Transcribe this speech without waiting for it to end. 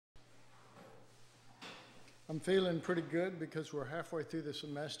I'm feeling pretty good because we're halfway through the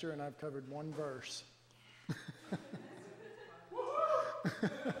semester and I've covered one verse.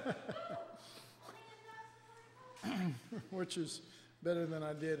 Which is better than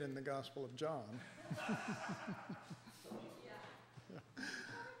I did in the Gospel of John.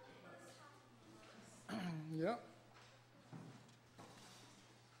 Yep.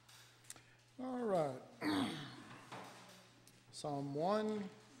 All right. Psalm 1.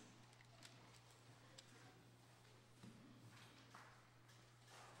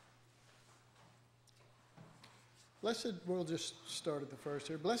 Blessed, we'll just start at the first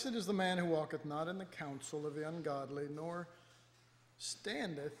here. Blessed is the man who walketh not in the counsel of the ungodly, nor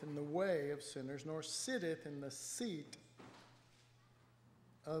standeth in the way of sinners, nor sitteth in the seat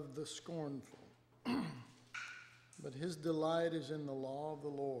of the scornful. But his delight is in the law of the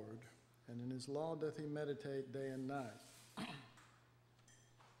Lord, and in his law doth he meditate day and night.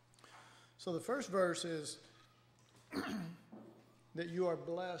 So the first verse is that you are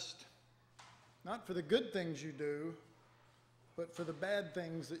blessed not for the good things you do, but for the bad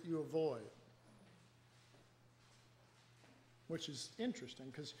things that you avoid. Which is interesting,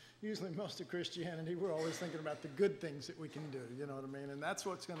 because usually most of Christianity, we're always thinking about the good things that we can do, you know what I mean? And that's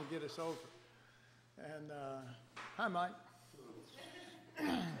what's going to get us over. And, hi, Mike.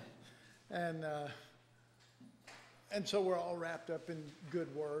 And so we're all wrapped up in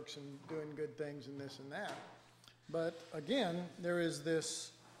good works and doing good things and this and that. But again, there is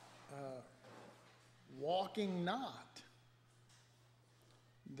this walking not,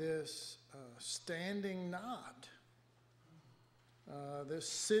 this standing not, this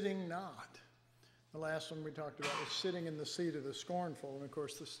sitting not. The last one we talked about was sitting in the seat of the scornful. And of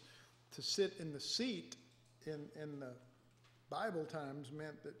course, to sit in the seat in the Bible times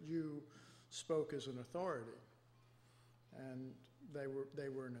meant that you spoke as an authority. And they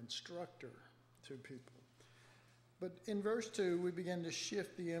were an instructor to people. But in verse 2, we begin to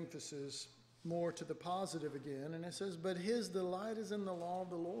shift the emphasis more to the positive again, and it says, but his delight is in the law of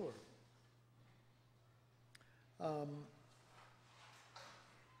the Lord.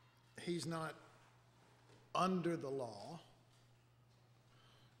 He's not under the law.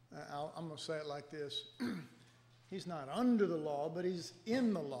 I'm going to say it like this. He's not under the law, but he's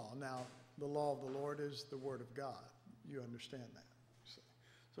in the law. Now, the law of the Lord is the Word of God. You understand that.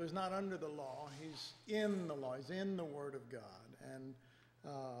 So he's not under the law. He's in the law. He's in the Word of God. And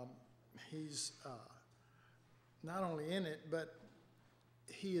he's not only in it, but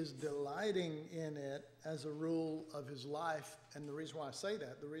he is delighting in it as a rule of his life. And the reason why I say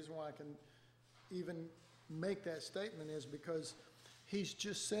that, the reason why I can even make that statement is because he's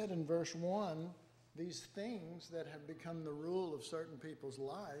just said in verse 1, these things that have become the rule of certain people's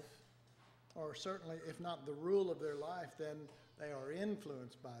life, or certainly if not the rule of their life, then they are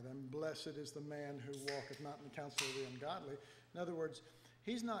influenced by them. Blessed is the man who walketh not in the counsel of the ungodly. In other words,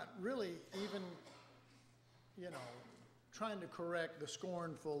 he's not really even, trying to correct the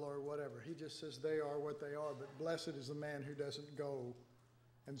scornful or whatever. He just says they are what they are, but blessed is the man who doesn't go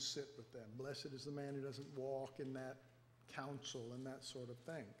and sit with them. Blessed is the man who doesn't walk in that counsel and that sort of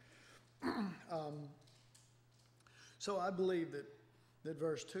thing. So I believe that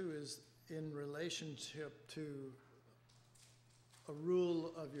verse 2 is in relationship to a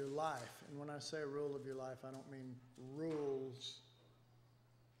rule of your life. And when I say a rule of your life, I don't mean rules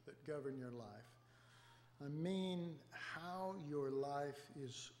that govern your life. I mean how your life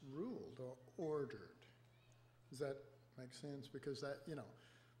is ruled or ordered. Does that make sense? Because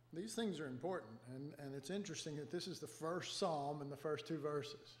these things are important. And it's interesting that this is the first psalm in the first two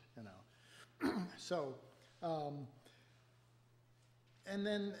verses, So, and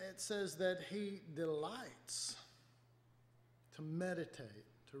then it says that he delights to meditate,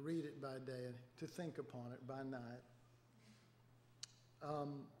 to read it by day, to think upon it by night.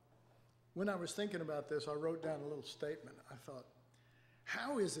 When I was thinking about this, I wrote down a little statement. I thought,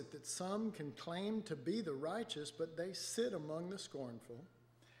 how is it that some can claim to be the righteous, but they sit among the scornful,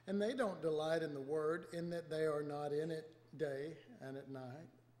 and they don't delight in the word, in that they are not in it day and at night?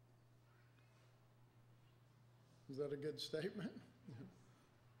 Is that a good statement?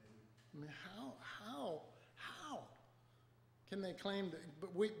 I mean, how can they claim that?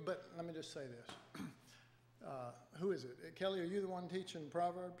 But let me just say this. Who is it? Kelly, are you the one teaching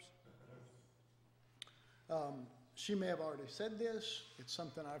Proverbs? She may have already said this. It's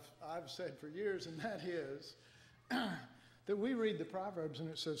something I've said for years, and that is that we read the Proverbs and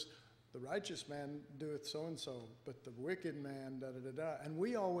it says, the righteous man doeth so-and-so, but the wicked man, da-da-da-da. And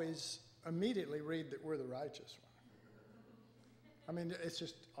we always immediately read that we're the righteous one. I mean, it's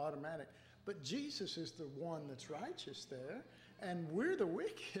just automatic. But Jesus is the one that's righteous there. And we're the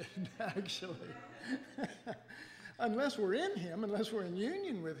wicked, actually. Unless we're in him, unless we're in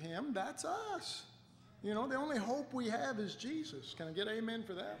union with him, that's us. You know, the only hope we have is Jesus. Can I get amen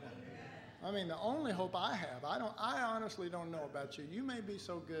for that one? I mean, the only hope I have, I honestly don't know about you. You may be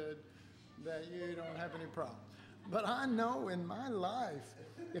so good that you don't have any problem. But I know in my life,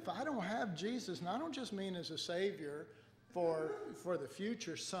 if I don't have Jesus, and I don't just mean as a Savior for the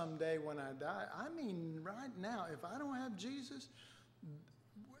future someday when I die, I mean right now, if I don't have Jesus,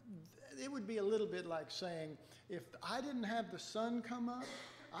 it would be a little bit like saying, if I didn't have the sun come up,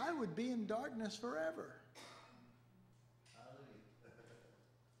 I would be in darkness forever.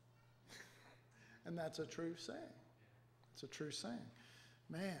 And that's a true saying. It's a true saying.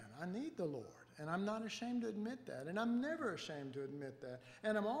 Man, I need the Lord. And I'm not ashamed to admit that. And I'm never ashamed to admit that.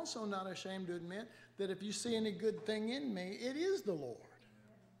 And I'm also not ashamed to admit that if you see any good thing in me, it is the Lord.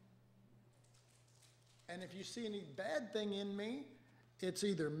 And if you see any bad thing in me, it's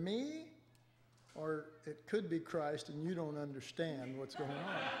either me or it could be Christ and you don't understand what's going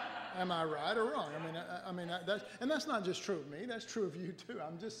on. Am I right or wrong? That's not just true of me. That's true of you too.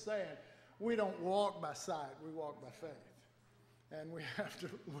 I'm just saying we don't walk by sight. We walk by faith. And we have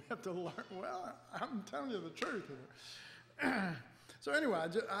to learn. Well, I'm telling you the truth here. So anyway,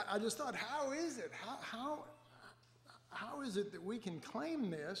 I just thought, how is it? How is it that we can claim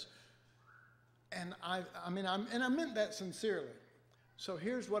this? And I meant that sincerely. So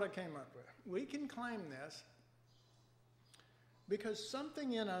here's what I came up with. We can claim this because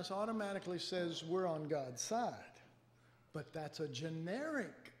something in us automatically says we're on God's side. But that's a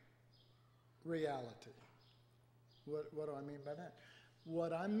generic reality. What do I mean by that?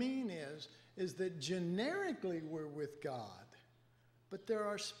 What I mean is that generically we're with God, but there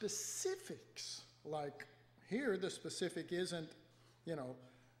are specifics. Like here, the specific isn't,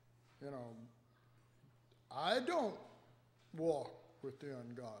 I don't walk with the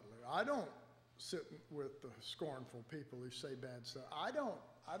ungodly. I don't sit with the scornful people who say bad stuff. I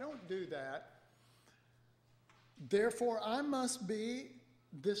don't do that. Therefore, I must be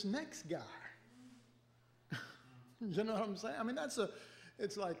this next guy. You know what I'm saying? I mean,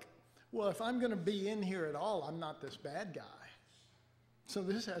 it's like, well, if I'm going to be in here at all, I'm not this bad guy. So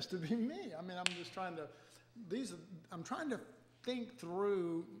this has to be me. I mean, I'm trying to think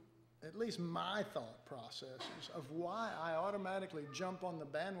through at least my thought processes of why I automatically jump on the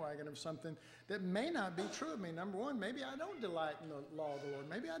bandwagon of something that may not be true of me. Number one, maybe I don't delight in the law of the Lord.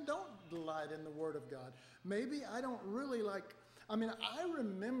 Maybe I don't delight in the Word of God. Maybe I don't really I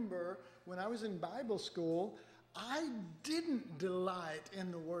remember when I was in Bible school, I didn't delight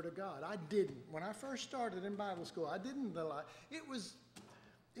in the Word of God. I didn't. When I first started in Bible school, I didn't delight. It was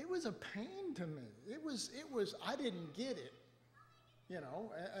a pain to me. I didn't get it,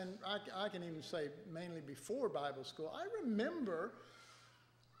 and I can even say mainly before Bible school. I remember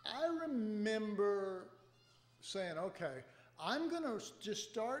saying, okay, I'm going to just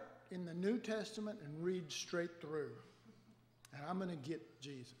start in the New Testament and read straight through, and I'm going to get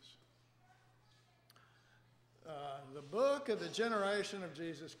Jesus. The book of the generation of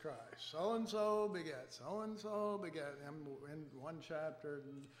Jesus Christ. So-and-so begat, so-and-so begat, in one chapter,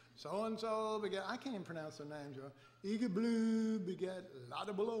 so-and-so begat, I can't even pronounce their names. Igablu begat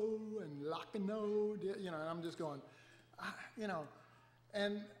Ladablo and Lacano, and I'm just going,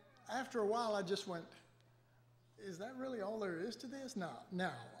 and after a while I just went, is that really all there is to this? No.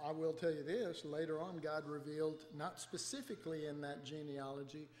 Now, I will tell you this, later on God revealed, not specifically in that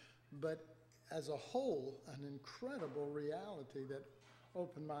genealogy, but as a whole, an incredible reality that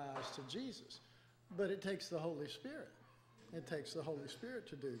opened my eyes to Jesus. But it takes the Holy Spirit. It takes the Holy Spirit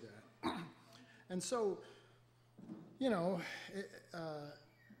to do that. And so,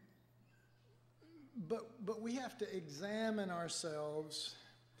 but we have to examine ourselves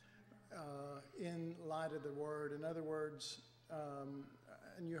in light of the Word. In other words,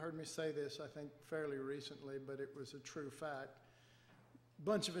 and you heard me say this, I think, fairly recently, but it was a true fact.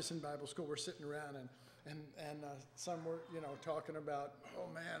 Bunch of us in Bible school were sitting around and some were, talking about, oh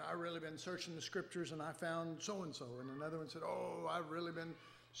man, I've really been searching the scriptures and I found so-and-so. And another one said, oh, I've really been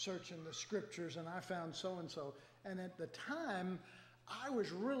searching the scriptures and I found so-and-so. And at the time, I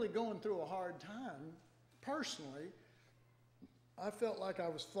was really going through a hard time personally. I felt like I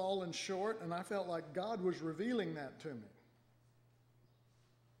was falling short and I felt like God was revealing that to me.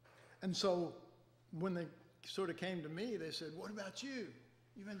 And so when they sort of came to me, they said, what about you?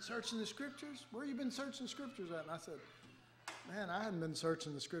 You've been searching the scriptures? Where you been searching the scriptures at? And I said, man, I hadn't been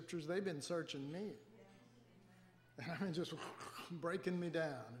searching the scriptures. They've been searching me. And I mean, just breaking me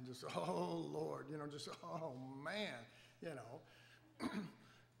down and just, oh, Lord, oh, man,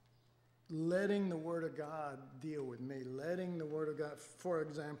 letting the Word of God deal with me, letting the Word of God, for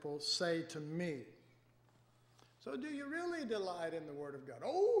example, say to me, so do you really delight in the Word of God?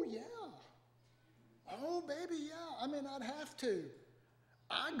 Oh, yeah. Oh, baby, yeah. I mean, I'd have to.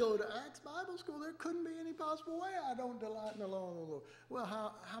 I go to Acts Bible School. There couldn't be any possible way I don't delight in the law of the Lord. Well,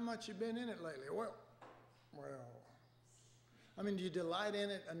 how much you been in it lately? Well, I mean, do you delight in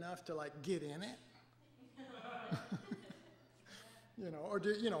it enough to, like, get in it?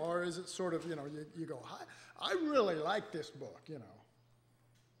 Or is it sort of, you go, I really like this book,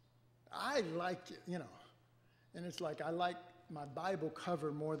 I like it, and it's like I like my Bible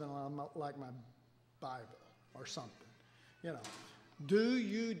cover more than I like my Bible or something, Do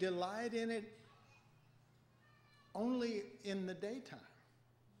you delight in it only in the daytime?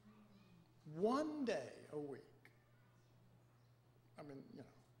 One day a week. I mean,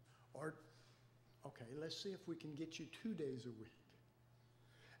 or, okay, let's see if we can get you 2 days a week.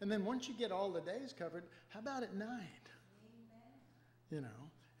 And then once you get all the days covered, how about at night? Amen.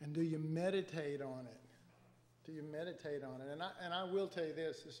 And do you meditate on it? Do you meditate on it? And I will tell you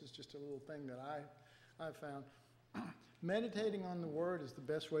this is just a little thing that I've found. Meditating on the Word is the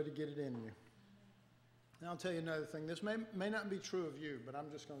best way to get it in you. And I'll tell you another thing. This may not be true of you, but I'm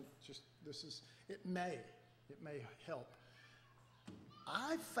just going to, it may help.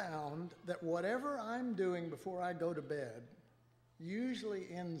 I found that whatever I'm doing before I go to bed usually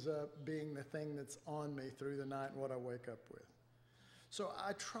ends up being the thing that's on me through the night and what I wake up with. So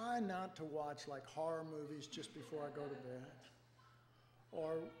I try not to watch like horror movies just before I go to bed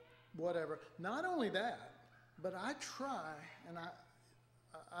or whatever. Not only that, but I try, and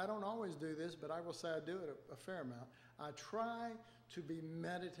I don't always do this, but I will say I do it a fair amount. I try to be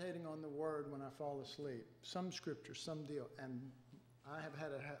meditating on the Word when I fall asleep. Some scripture, some deal. And I have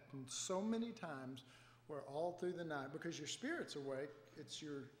had it happen so many times where all through the night, because your spirit's awake, it's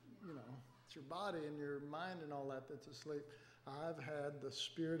your body and your mind and all that's asleep. I've had the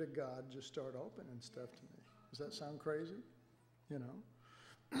Spirit of God just start opening stuff to me. Does that sound crazy?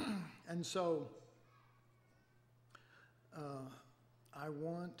 And so I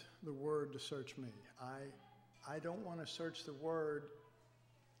want the Word to search me. I don't want to search the Word,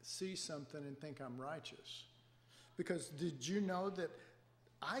 see something, and think I'm righteous. Because did you know that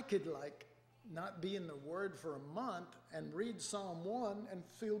I could not be in the Word for a month and read Psalm 1 and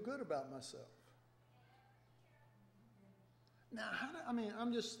feel good about myself? Now,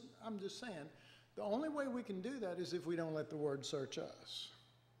 I'm just saying, the only way we can do that is if we don't let the Word search us.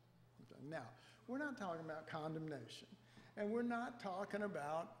 Okay. Now, we're not talking about condemnation, and we're not talking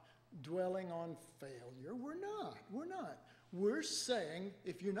about dwelling on failure. We're not. We're saying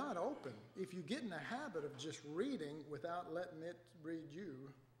if you're not open, if you get in the habit of just reading without letting it read you,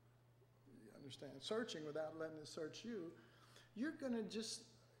 understand, searching without letting it search you, you're going to just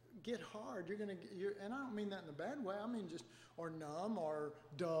get hard. And I don't mean that in a bad way. I mean just, or numb or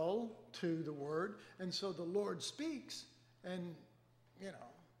dull to the Word. And so the Lord speaks, and,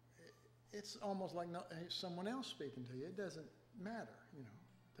 it's almost like someone else speaking to you. It doesn't matter,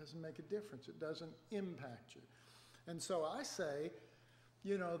 It doesn't make a difference. It doesn't impact you. And so I say,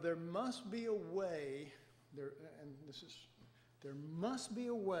 there must be a way, there must be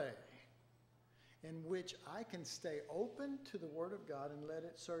a way in which I can stay open to the Word of God and let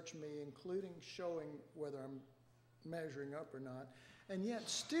it search me, including showing whether I'm measuring up or not, and yet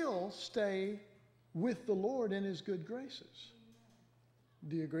still stay with the Lord in His good graces.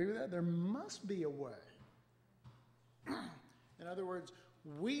 Do you agree with that? There must be a way. In other words,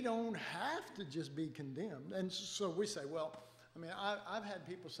 we don't have to just be condemned. And so we say, I've had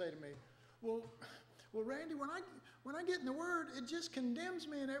people say to me, well, Randy, when I get in the Word, it just condemns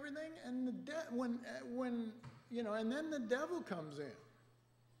me and everything, and and then the devil comes in.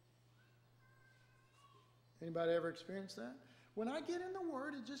 Anybody ever experienced that? When I get in the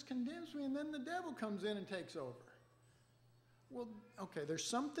Word, it just condemns me, and then the devil comes in and takes over. Well, okay, there's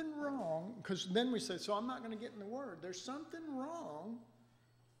something wrong, because then we say, so I'm not going to get in the Word. There's something wrong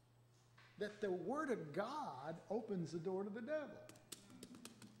that the Word of God opens the door to the devil.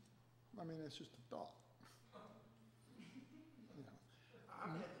 I mean, it's just a thought. I've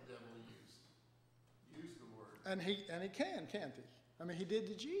had the devil use the Word. And he can, can't he? I mean, he did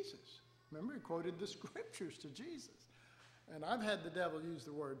to Jesus. Remember, he quoted the scriptures to Jesus. And I've had the devil use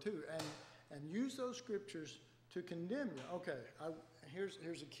the Word too, and use those scriptures to condemn you. Okay,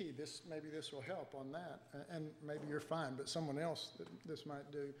 here's a key. Maybe this will help on that, and maybe you're fine, but someone else that this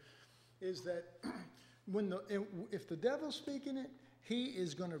might do, is that if the devil's speaking it, he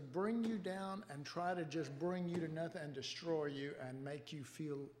is going to bring you down and try to just bring you to nothing and destroy you and make you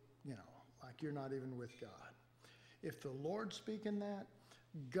feel, like you're not even with God. If the Lord's speaking that,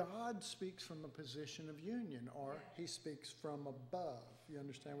 God speaks from a position of union, or he speaks from above. You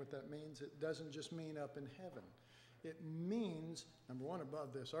understand what that means? It doesn't just mean up in heaven. It means, number one,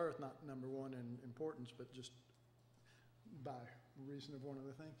 above this earth, not number one in importance, but just by reason of one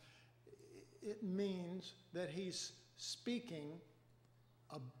other thing. It means that he's speaking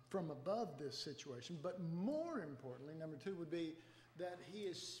from above this situation, but more importantly, number two would be that he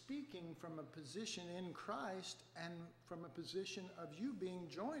is speaking from a position in Christ and from a position of you being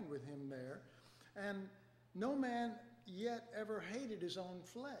joined with him there. And no man yet ever hated his own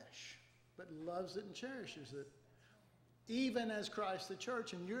flesh, but loves it and cherishes it, even as Christ the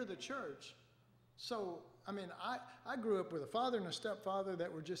church, and you're the church. So, I mean, I grew up with a father and a stepfather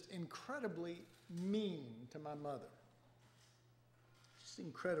that were just incredibly mean to my mother. Just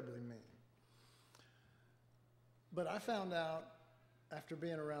incredibly mean. But I found out after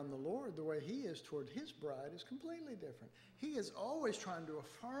being around the Lord, the way he is toward his bride is completely different. He is always trying to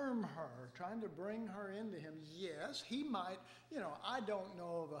affirm her, trying to bring her into him. Yes, he might, I don't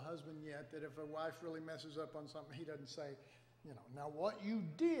know of a husband yet that if a wife really messes up on something, he doesn't say, now what you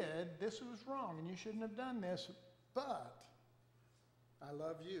did, this was wrong and you shouldn't have done this, but I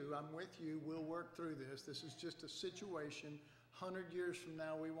love you, I'm with you, we'll work through this. This is just a situation. 100 years from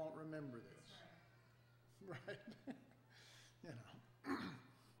now, we won't remember this. Right?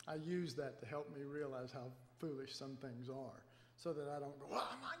 I use that to help me realize how foolish some things are, so that I don't go,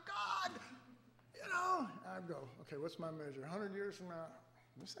 oh my God, I go, okay, what's my measure? 100 years from now,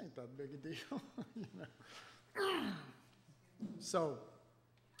 this ain't that big a deal. So,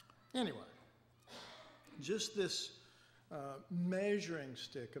 anyway, just this measuring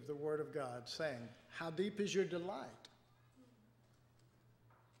stick of the Word of God saying, how deep is your delight?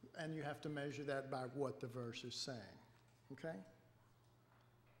 And you have to measure that by what the verse is saying, okay?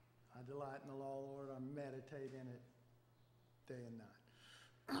 I delight in the law, Lord. I meditate in it day and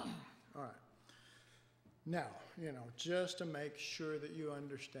night. All right. Now, just to make sure that you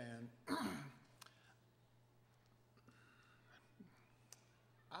understand,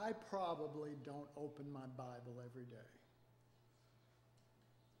 I probably don't open my Bible every day.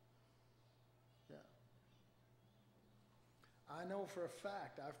 Yeah. I know for a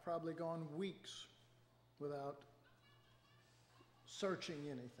fact I've probably gone weeks without searching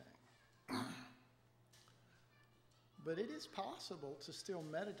anything. But it is possible to still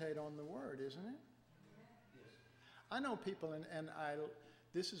meditate on the Word, isn't it? Yes. I know people, and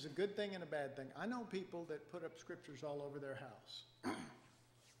this is a good thing and a bad thing. I know people that put up scriptures all over their house. All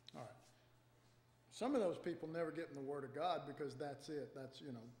right. Some of those people never get in the Word of God because that's it. That's,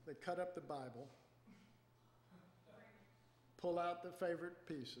 they cut up the Bible, pull out the favorite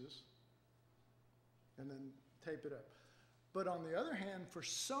pieces, and then tape it up. But on the other hand, for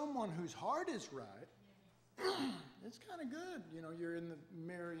someone whose heart is right, it's kind of good. You're in the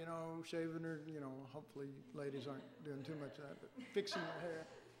mirror, shaving her, hopefully ladies aren't doing too much of that, but fixing your hair.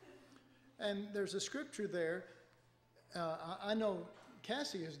 And there's a scripture there. I know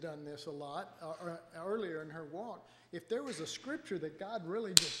Cassie has done this a lot earlier in her walk. If there was a scripture that God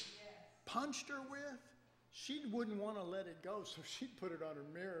really just punched her with, she wouldn't want to let it go, so she'd put it on her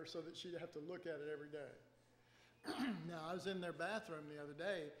mirror so that she'd have to look at it every day. Now, I was in their bathroom the other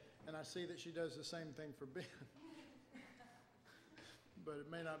day, and I see that she does the same thing for Ben. But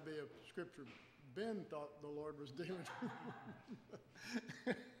it may not be a scripture Ben thought the Lord was dealing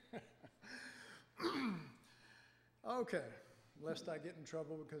with. Okay, lest I get in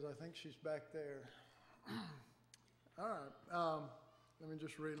trouble because I think she's back there. All right, let me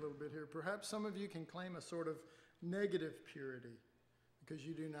just read a little bit here. Perhaps some of you can claim a sort of negative purity because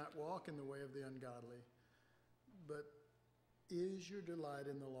you do not walk in the way of the ungodly. But is your delight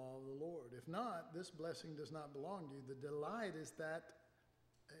in the law of the Lord? If not, this blessing does not belong to you. The delight is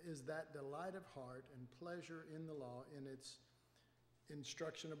that delight of heart and pleasure in the law in its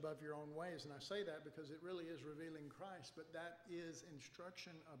instruction above your own ways. And I say that because it really is revealing Christ, but that is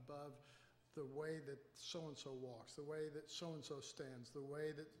instruction above the way that so-and-so walks, the way that so-and-so stands, the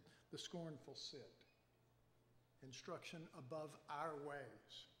way that the scornful sit. Instruction above our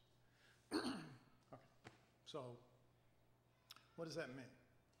ways. So, what does that mean?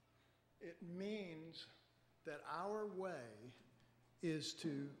 It means that our way is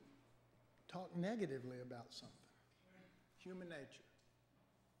to talk negatively about something. Human nature.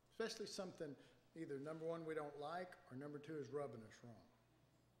 Especially something either, number one, we don't like, or number two, is rubbing us wrong.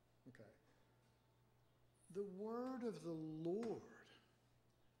 Okay. The word of the Lord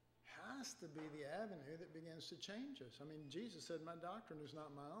has to be the avenue that begins to change us. I mean, Jesus said, my doctrine is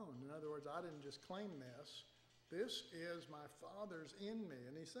not my own. In other words, I didn't just claim this. This is my Father's in me.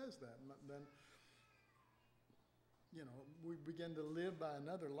 And he says that. Then we begin to live by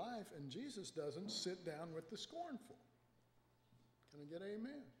another life, and Jesus doesn't sit down with the scornful. Can I get amen?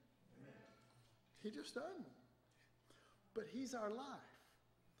 Amen. He just doesn't. But he's our life.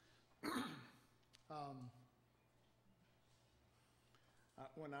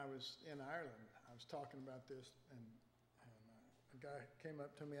 When I was in Ireland, I was talking about this, and a guy came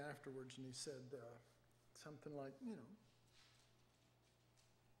up to me afterwards, and he said something like,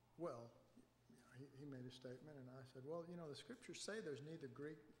 he made a statement, and I said, well, the scriptures say there's neither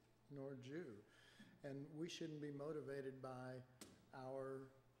Greek nor Jew, and we shouldn't be motivated by our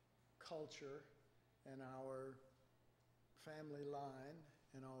culture and our family line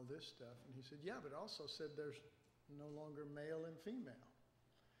and all this stuff. And he said, yeah, but it also said there's no longer male and female.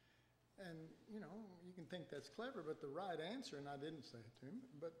 And, you can think that's clever, but the right answer, and I didn't say it to him,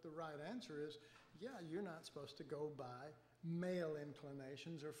 but the right answer is, yeah, you're not supposed to go by male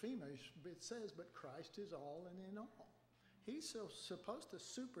inclinations or female. It says, but Christ is all and in all. He's supposed to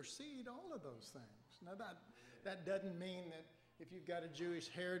supersede all of those things. Now, that doesn't mean that if you've got a Jewish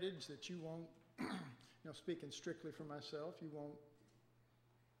heritage that you won't, speaking strictly for myself, you won't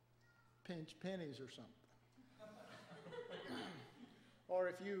pinch pennies or something. Or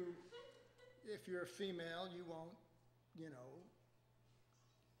if you're a female, you won't,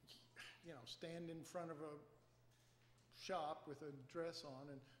 stand in front of a shop with a dress on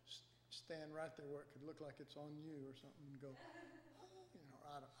and stand right there where it could look like it's on you or something and go,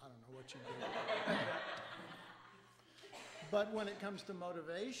 I don't know what you do. But when it comes to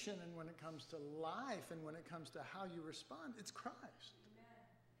motivation and when it comes to life and when it comes to how you respond, it's Christ.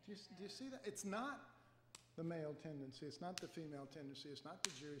 Do you see that? It's not the male tendency. It's not the female tendency. It's not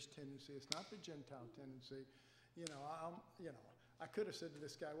the Jewish tendency. It's not the Gentile tendency. I could have said to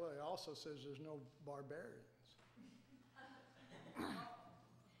this guy, well, it also says there's no barbarians.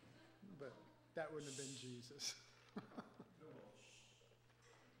 But that wouldn't have been Jesus.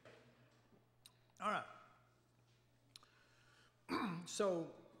 All right. So,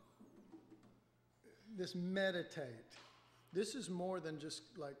 this meditate, this is more than just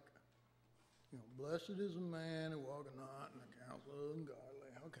like, blessed is a man who walketh not in the counsel of the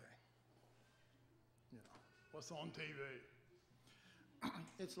ungodly. Okay. What's on TV?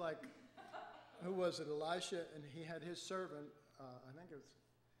 It's like, who was it? Elisha, and he had his servant, I think it was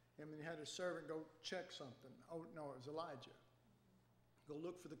him, and he had his servant go check something. Oh, no, it was Elijah. Go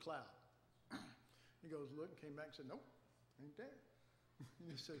look for the cloud. He goes, look, and came back and said, nope, ain't there.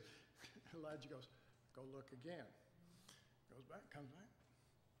 He said, Elijah goes, go look again. Goes back, comes back.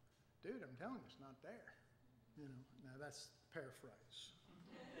 Dude, I'm telling you, it's not there. Now that's paraphrase.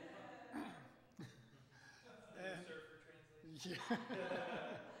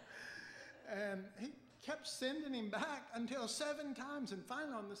 And he kept sending him back until 7 times, and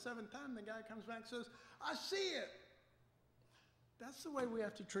finally on the 7th time, the guy comes back and says, I see it. That's the way we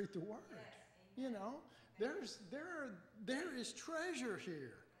have to treat the word. There is treasure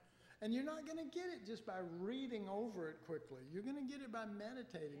here. And you're not going to get it just by reading over it quickly. You're going to get it by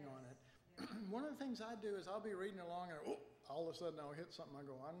meditating on it. One of the things I do is I'll be reading along and all of a sudden I'll hit something. I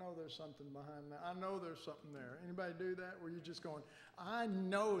go, I know there's something behind that. I know there's something there. Anybody do that where you're just going, I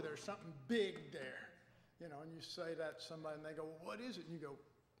know there's something big there. And you say that to somebody and they go, well, what is it? And you go,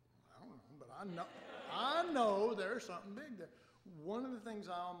 I don't know, but I know there's something big there. One of the things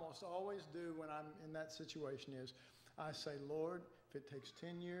I almost always do when I'm in that situation is I say, Lord, if it takes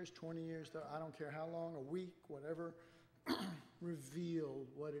 10 years, 20 years, I don't care how long, a week, whatever, reveal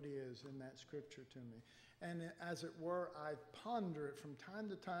what it is in that scripture to me. And as it were, I ponder it from time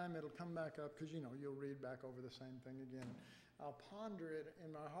to time. It'll come back up because, you'll read back over the same thing again. I'll ponder it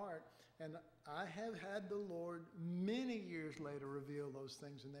in my heart. And I have had the Lord many years later reveal those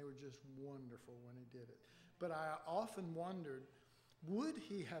things, and they were just wonderful when he did it. But I often wondered, would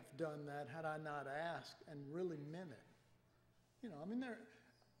he have done that had I not asked and really meant it?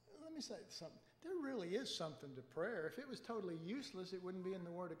 Let me say something. There really is something to prayer. If it was totally useless, it wouldn't be in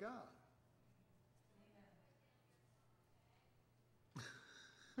the Word of God.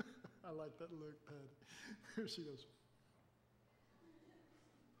 I like that look, Patty. Here she goes.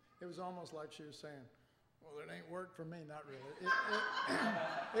 It was almost like she was saying, well, it ain't worked for me. Not really.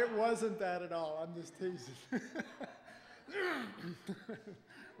 It wasn't that at all. I'm just teasing.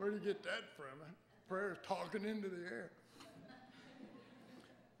 Where do you get that from? Prayer is talking into the air.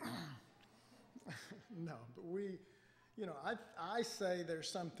 No, but I say there's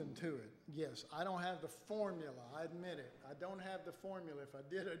something to it. Yes, I don't have the formula. I admit it. I don't have the formula. If I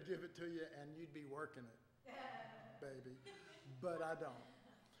did, I'd give it to you and you'd be working it, baby. But I don't.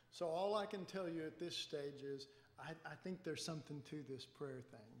 So all I can tell you at this stage is I think there's something to this prayer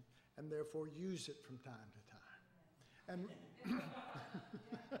thing, and therefore use it from time to time. And,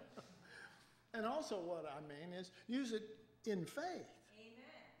 and also what I mean is use it in faith.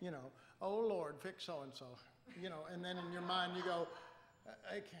 Amen. You know, oh Lord, fix so-and-so. You know, and then in your mind you go,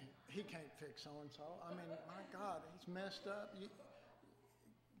 he can't fix so-and-so. I mean, my God, he's messed up.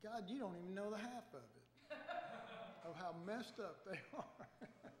 God, you don't even know the half of it, of how messed up they are.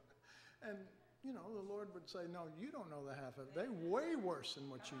 And, you know, the Lord would say, no, you don't know the half of it. They're way worse than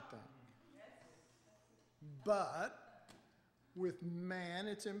what you think. But with man,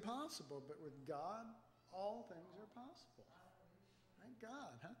 it's impossible. But with God, all things are possible. Thank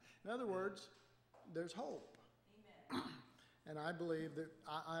God, huh? In other words, there's hope. Amen. And I believe that,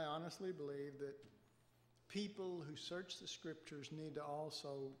 I honestly believe that people who search the scriptures need to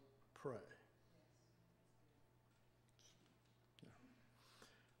also pray.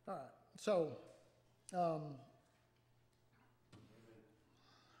 Yeah. All right. So,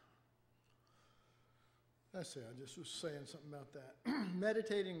 let's see, I just was saying something about that.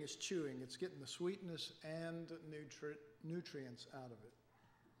 Meditating is chewing. It's getting the sweetness and nutrients out of it.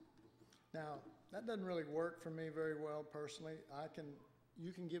 Now, that doesn't really work for me very well personally.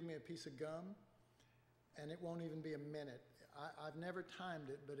 You can give me a piece of gum, and it won't even be a minute. I've never timed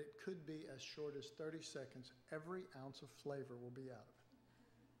it, but it could be as short as 30 seconds. Every ounce of flavor will be out of it.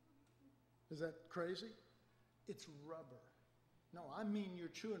 Is that crazy? It's rubber. No, I mean you're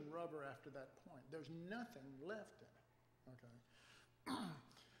chewing rubber after that point. There's nothing left in it, okay?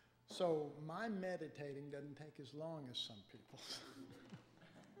 So my meditating doesn't take as long as some people's.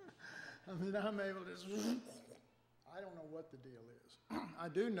 I mean, I'm able to, I don't know what the deal is. I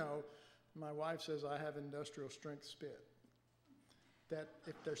do know, my wife says I have industrial strength spit. That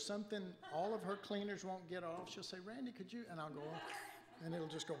if there's something all of her cleaners won't get off, she'll say, Randy, could you? And I'll go, and it'll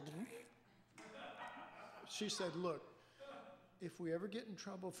just go. She said, look, if we ever get in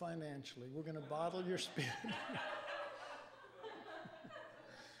trouble financially, we're going to bottle your spit.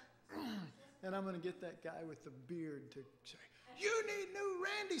 And I'm going to get that guy with the beard to say, you need new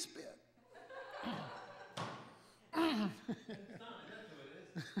Randy spit.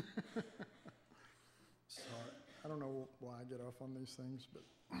 Sorry, I don't know why I get off on these things, but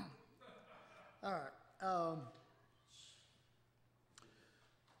all right.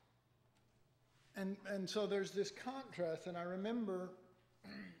 And so there's this contrast, and I remember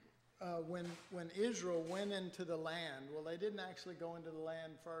when Israel went into the land. Well, they didn't actually go into the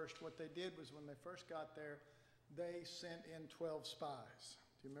land first. What they did was when they first got there, they sent in 12 spies.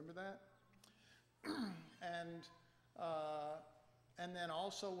 Do you remember that? And then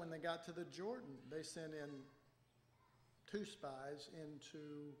also when they got to the Jordan, they sent in 2 spies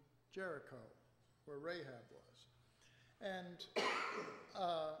into Jericho, where Rahab was. And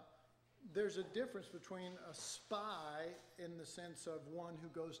there's a difference between a spy in the sense of one who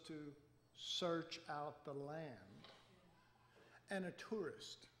goes to search out the land and a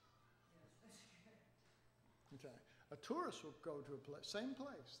tourist. Okay. A tourist will go to a place, same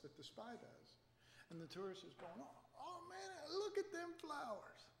place that the spy does. And the tourist is going, oh man, look at them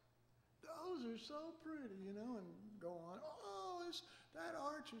flowers. Those are so pretty, you know, and go on. Oh, that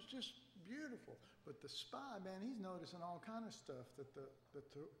arch is just beautiful. But the spy, man, he's noticing all kind of stuff that the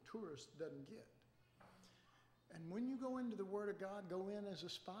tourist doesn't get. And when you go into the Word of God, go in as a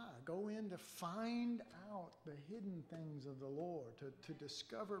spy. Go in to find out the hidden things of the Lord, to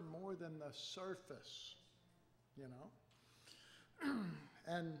discover more than the surface, you know.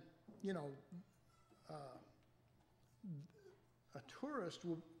 And, you know, a tourist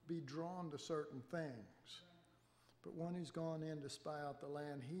will be drawn to certain things. But when he's gone in to spy out the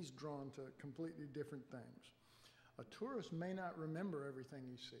land, he's drawn to completely different things. A tourist may not remember everything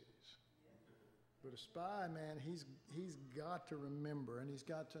he sees. But a spy, man, he's got to remember. And he's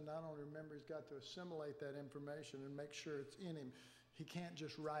got to not only remember, he's got to assimilate that information and make sure it's in him. He can't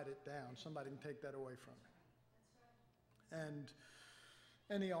just write it down. Somebody can take that away from him.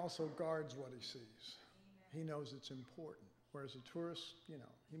 And he also guards what he sees. He knows it's important. Whereas a tourist, you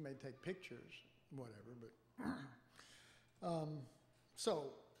know, he may take pictures, whatever, but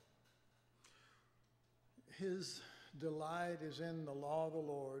so his delight is in the law of the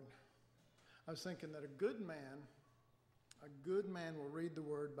Lord. I was thinking that a good man will read the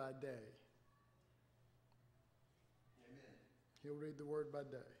word by day. Amen. He'll read the word by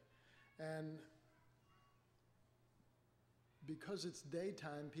day. And because it's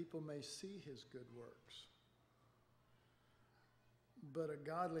daytime, people may see his good works. But a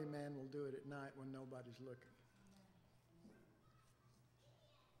godly man will do it at night when nobody's looking.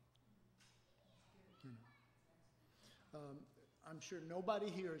 You know. I'm sure nobody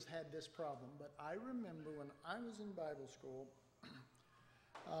here has had this problem, but I remember when I was in Bible school,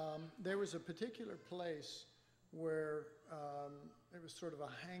 there was a particular place where it was sort of a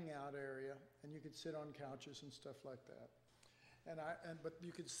hangout area, and you could sit on couches and stuff like that. But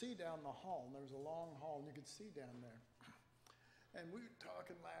you could see down the hall, and there was a long hall, and you could see down there. And we would talk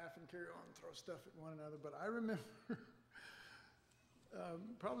and laugh and carry on and throw stuff at one another. But I remember,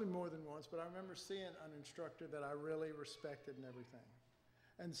 probably more than once, but I remember seeing an instructor that I really respected and everything.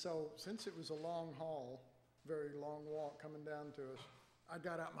 And so since it was a long hall, very long walk coming down to us, I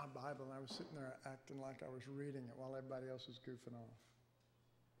got out my Bible and I was sitting there acting like I was reading it while everybody else was goofing off.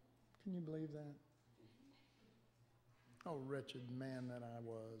 Can you believe that? Oh, wretched man that I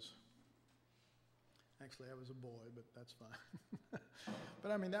was. Actually, I was a boy, but that's fine.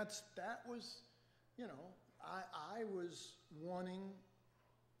 But I mean, that was, you know, I was wanting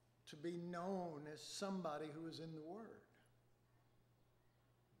to be known as somebody who was in the Word.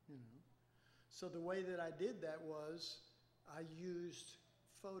 You know, so the way that I did that was I used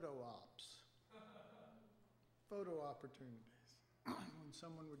photo ops, photo opportunities, when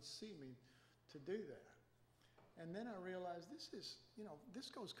someone would see me to do that. And then I realized this is, you know, this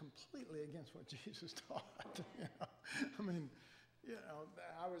goes completely against what Jesus taught. You know? I mean, you know,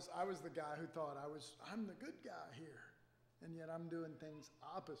 I was the guy who thought I'm the good guy here, and yet I'm doing things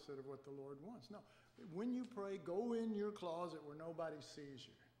opposite of what the Lord wants. No, when you pray, go in your closet where nobody sees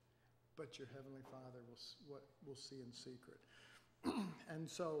you, but your Heavenly Father will see in secret. And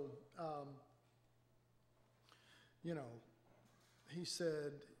so, you know, he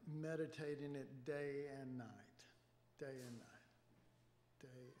said, meditate in it day and night. Day and night.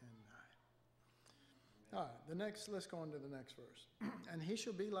 Day and night. All right, let's go on to the next verse. And he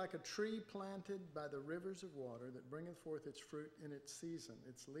shall be like a tree planted by the rivers of water that bringeth forth its fruit in its season.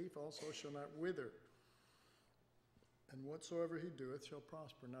 Its leaf also shall not wither. And whatsoever he doeth shall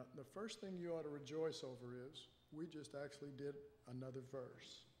prosper. Now, the first thing you ought to rejoice over is we just actually did another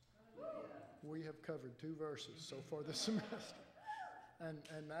verse. We have covered 2 verses so far this semester.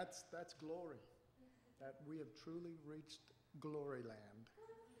 And that's glory. That we have truly reached glory land.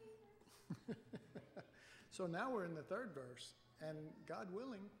 So now we're in the 3rd verse, and God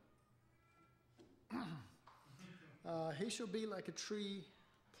willing, he shall be like a tree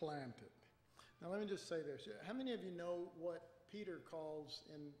planted. Now let me just say this. How many of you know what Peter calls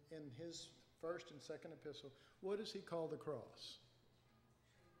in his 1st and 2nd epistle, what does he call the cross?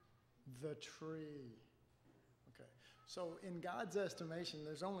 The tree. Okay. So in God's estimation,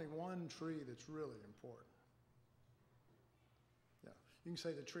 there's only one tree that's really important. Yeah, you can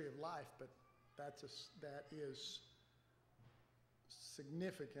say the tree of life, but that is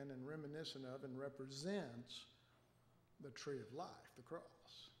significant and reminiscent of and represents the tree of life, the cross.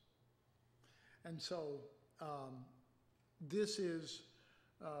 And so this is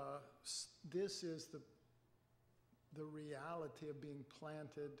the reality of being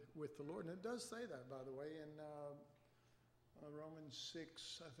planted with the Lord. And it does say that, by the way, in Romans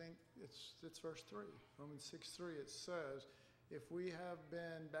 6, I think it's verse 3. Romans 6:3, it says, if we have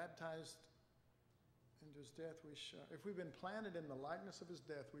been baptized into his death, if we've been planted in the likeness of his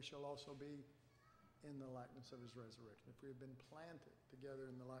death, we shall also be in the likeness of his resurrection. If we have been planted together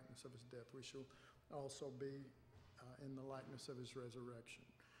in the likeness of his death, we shall also be in the likeness of his resurrection.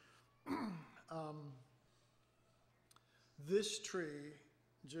 This tree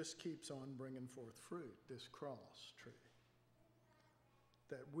just keeps on bringing forth fruit, this cross tree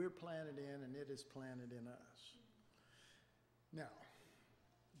that we're planted in and it is planted in us. Now,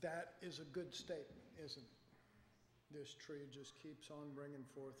 that is a good statement, isn't it? This tree just keeps on bringing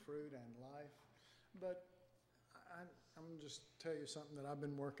forth fruit and life. But I'm going to just tell you something that I've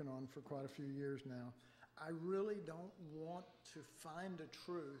been working on for quite a few years now. I really don't want to find a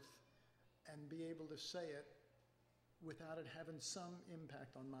truth and be able to say it without it having some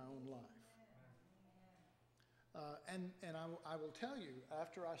impact on my own life. And I will tell you,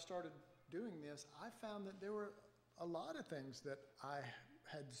 after I started doing this, I found that there were a lot of things that I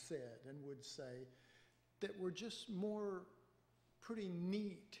had said and would say that were just more pretty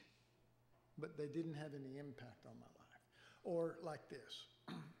neat, but they didn't have any impact on my life. Or like this.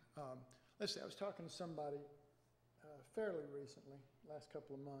 Let's see, I was talking to somebody fairly recently, last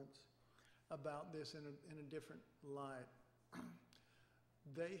couple of months, about this in a different light.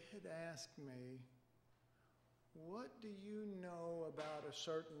 They had asked me, what do you know about a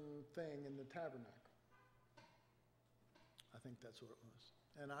certain thing in the tabernacle? I think that's what it was.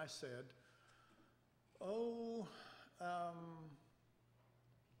 And I said,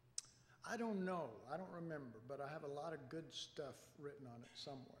 I don't know. I don't remember, but I have a lot of good stuff written on it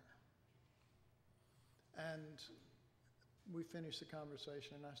somewhere. And we finished the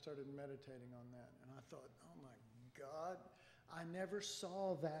conversation, and I started meditating on that. And I thought, oh my God, I never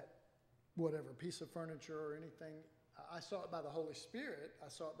saw that whatever piece of furniture or anything. I saw it by the Holy Spirit. I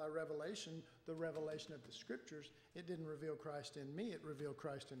saw it by revelation, the revelation of the Scriptures. It didn't reveal Christ in me. It revealed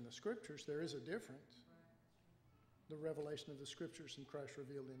Christ in the Scriptures. There is a difference. The revelation of the Scriptures and Christ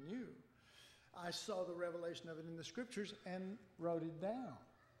revealed in you. I saw the revelation of it in the Scriptures and wrote it down.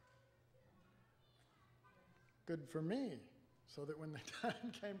 Good for me, so that when the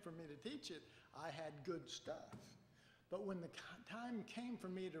time came for me to teach it, I had good stuff. But when the time came for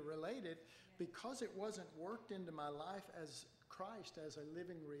me to relate it, because it wasn't worked into my life as Christ, as a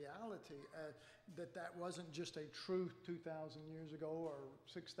living reality, that wasn't just a truth 2,000 years ago or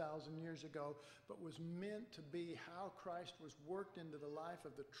 6,000 years ago, but was meant to be how Christ was worked into the life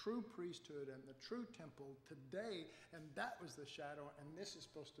of the true priesthood and the true temple today, and that was the shadow, and this is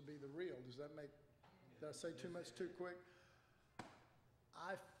supposed to be the real. Did I say too much too quick?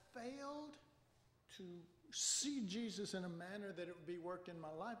 I failed to see Jesus in a manner that it would be worked in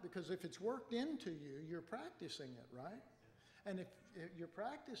my life, because if it's worked into you, you're practicing it, right? And if you're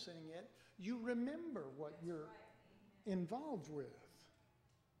practicing it, you remember what you're involved with.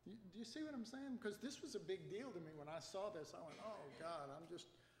 Do you see what I'm saying? Because this was a big deal to me when I saw this. I went, oh God,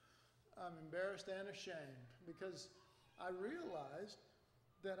 I'm embarrassed and ashamed, because I realized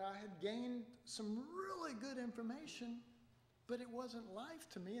that I had gained some really good information, but it wasn't life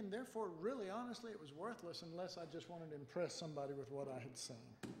to me, and therefore, really, honestly, it was worthless unless I just wanted to impress somebody with what I had seen.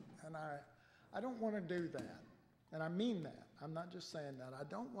 And I don't want to do that. And I mean that. I'm not just saying that. I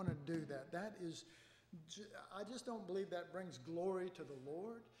don't want to do that. I just don't believe that brings glory to the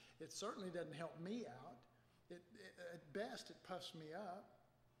Lord. It certainly doesn't help me out. At best, it puffs me up,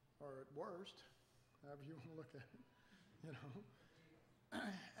 or at worst, however you want to look at it, you know.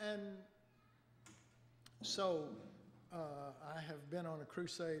 And so I have been on a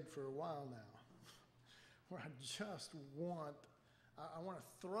crusade for a while now, where I just want to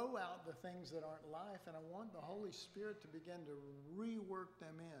throw out the things that aren't life, and I want the Holy Spirit to begin to rework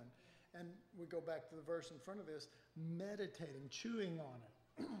them in. And we go back to the verse in front of this, meditating, chewing on it,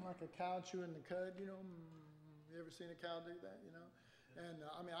 like a cow chewing the cud, you know. You ever seen a cow do that, you know? And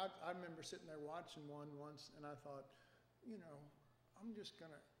I remember sitting there watching one once, and I thought, you know, I'm just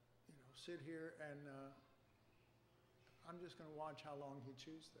going to, you know, sit here and I'm just going to watch how long he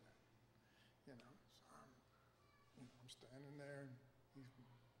chews that, you know. So I'm standing there, and he's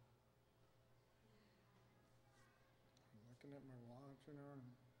looking at my watch, you know, and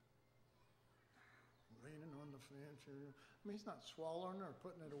leaning on the fence. I mean, he's not swallowing or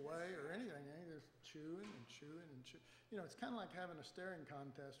putting it away or anything. He's just chewing and chewing and chewing. You know, it's kind of like having a staring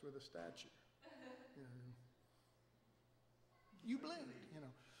contest with a statue. You know, you blink, you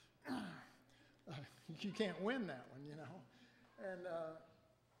know. You can't win that one, you know. And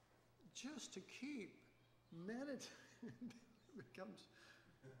just to keep meditating becomes,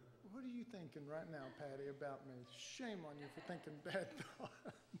 what are you thinking right now, Patty, about me? Shame on you for thinking bad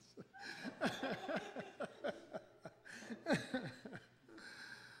thoughts.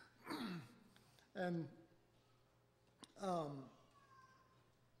 And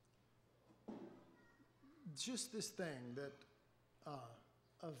just this thing that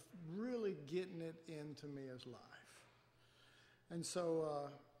of really getting it into me as life. And so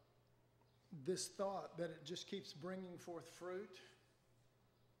this thought that it just keeps bringing forth fruit,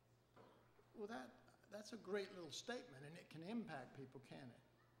 well, that's a great little statement, and it can impact people, can it?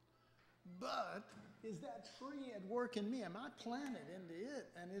 But is that tree at work in me? Am I planted into it,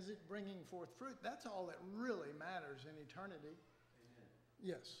 and is it bringing forth fruit? That's all that really matters in eternity. Amen.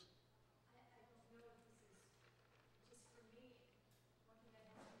 Yes.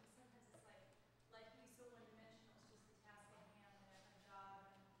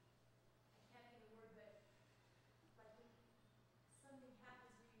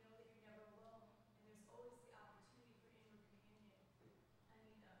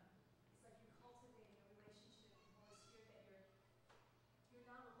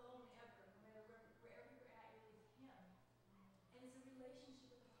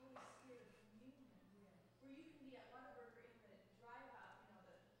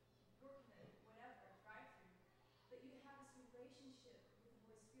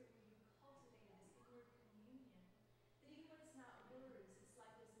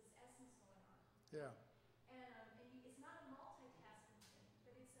 Yeah. It's not a multitasking thing,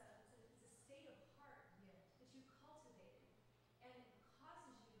 but it's a state of heart that you cultivated, and it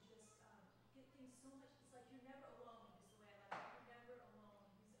causes you to just get things so much. It's like you're never alone. Is the way I like it. You're never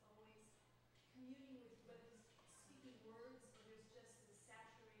alone. He's always communing with you, whether he's speaking words or there's just this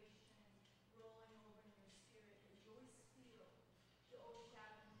saturation rolling over in your spirit, and you always feel the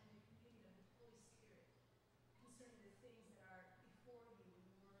overshadowing and the communion of the Holy Spirit concerning the things that are before you in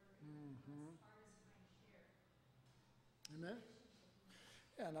the Word. Amen.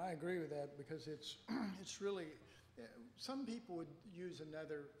 Yeah, and I agree with that because it's it's really, some people would use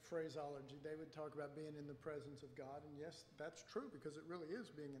another phraseology. They would talk about being in the presence of God, and yes, that's true because it really is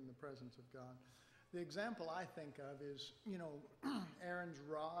being in the presence of God. The example I think of is, Aaron's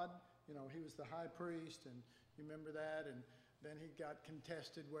rod. He was the high priest, and you remember that, and then he got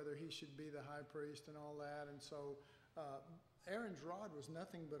contested whether he should be the high priest and all that, and so Aaron's rod was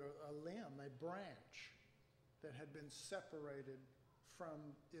nothing but a limb, a branch that had been separated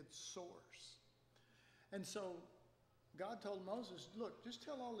from its source. And so God told Moses, look, just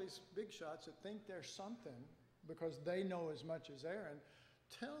tell all these big shots that think there's something, because they know as much as Aaron,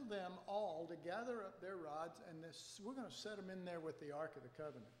 tell them all to gather up their rods, and we're going to set them in there with the Ark of the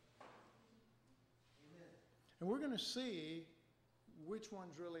Covenant. Amen. And we're going to see which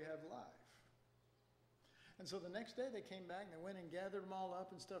ones really have life. And so the next day they came back and they went and gathered them all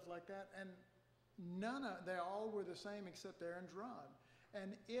up and stuff like that, and they all were the same except Aaron's rod.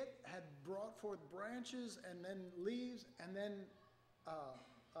 And it had brought forth branches and then leaves and then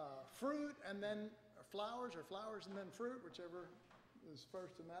fruit and then flowers, or flowers and then fruit, whichever is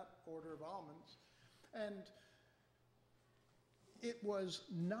first in that order of almonds. And it was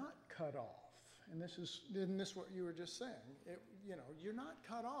not cut off. And isn't this what you were just saying? You're not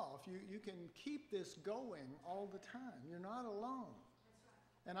cut off. You can keep this going all the time. You're not alone.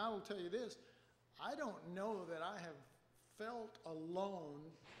 That's right. And I will tell you this, I don't know that I have felt alone.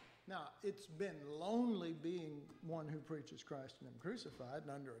 Now, it's been lonely being one who preaches Christ and Him crucified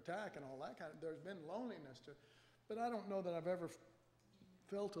and under attack and all that kind of, there's been loneliness to it. But I don't know that I've ever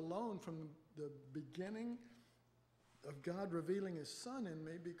felt alone from the beginning of God revealing His Son in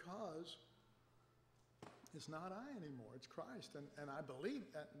me, because it's not I anymore, it's Christ. And I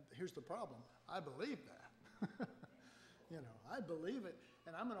believe that. Here's the problem, I believe that. I believe it,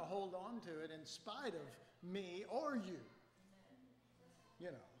 and I'm going to hold on to it in spite of me or you.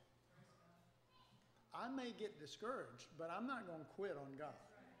 I may get discouraged, but I'm not going to quit on God.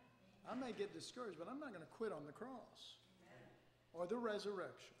 I may get discouraged, but I'm not going to quit on the cross or the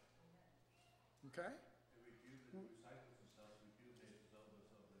resurrection. Okay? And we do the disciples and stuff, we do make stuff,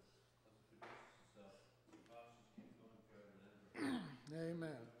 the stuff, the apostles keep going further and ever.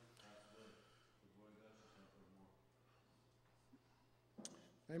 Amen.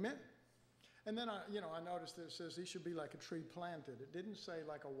 Amen. And then I noticed that it says he should be like a tree planted. It didn't say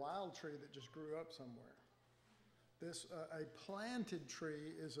like a wild tree that just grew up somewhere. A planted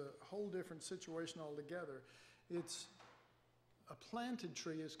tree is a whole different situation altogether. A planted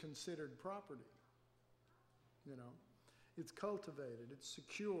tree is considered property. It's cultivated. It's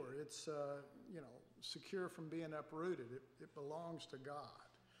secure. It's secure from being uprooted. It belongs to God.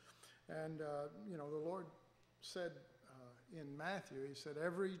 And the Lord said. In Matthew, He said,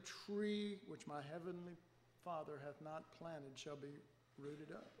 every tree which my heavenly Father hath not planted shall be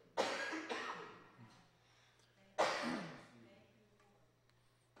rooted up.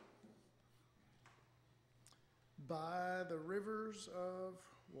 By the rivers of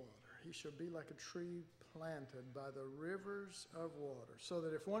water. He shall be like a tree planted by the rivers of water. So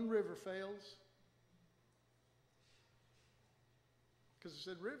that if one river fails, because it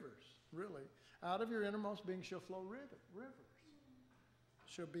said rivers, really. Out of your innermost being shall flow rivers.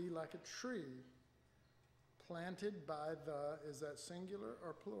 Shall be like a tree planted by is that singular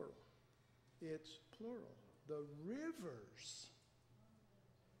or plural? It's plural. The rivers.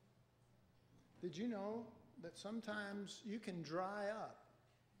 Did you know that sometimes you can dry up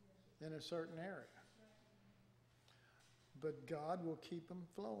in a certain area? But God will keep them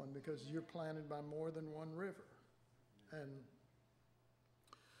flowing because you're planted by more than one river. And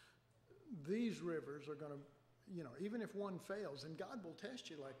these rivers are going to, even if one fails, and God will test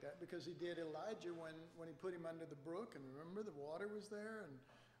you like that, because He did Elijah when He put him under the brook, and remember the water was there and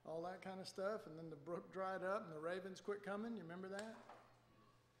all that kind of stuff, and then the brook dried up and the ravens quit coming. You remember that?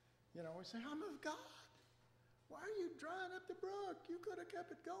 We say, I'm of God. Why are you drying up the brook? You could have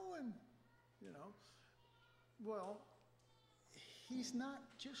kept it going. Well, He's not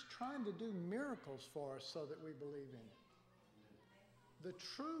just trying to do miracles for us so that we believe in it. The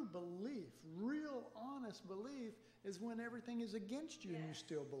true belief, real honest belief, is when everything is against you and you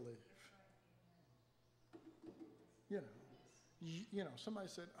still believe. Somebody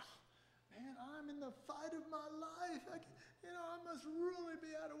said, oh, man, I'm in the fight of my life. I must really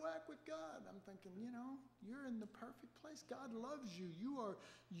be out of whack with God. I'm thinking, you're in the perfect place. God loves you. You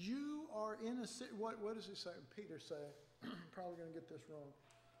are in a, what does He say? Peter say, probably going to get this wrong.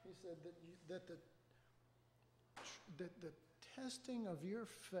 He said that the testing of your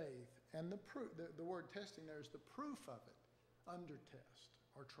faith and the proof, the word testing there is the proof of it, under test.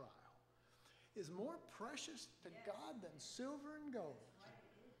 or trial is more precious to God than silver and gold.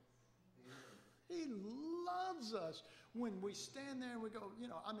 He loves us when we stand there and we go,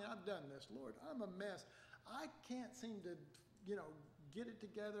 I've done this, Lord, I'm a mess. I can't seem to, get it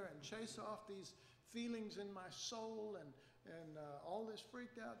together and chase off these feelings in my soul and all this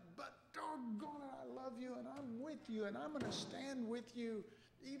freaked out. But doggone it, I love you and I'm with you and I'm going to stand with you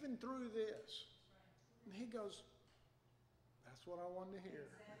even through this. And he goes, that's what I wanted to hear.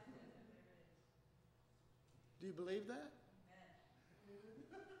 Do you believe that?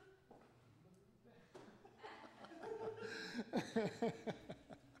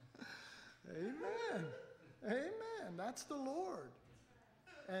 Amen. Amen. That's the Lord.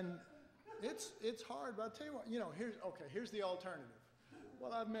 And it's hard, but I'll tell you what, here's the alternative.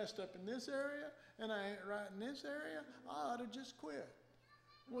 Well, I've messed up in this area, and I ain't right in this area. I ought to just quit.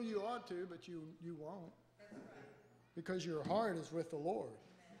 Well, you ought to, but you won't. Because your heart is with the Lord.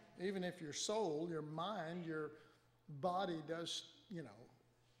 Even if your soul, your mind, your body does,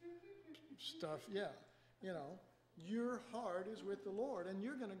 stuff, your heart is with the Lord, and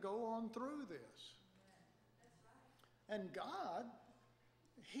you're going to go on through this. And God,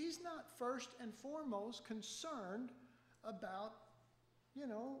 He's not first and foremost concerned about,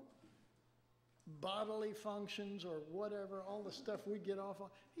 bodily functions or whatever, all the stuff we get off on.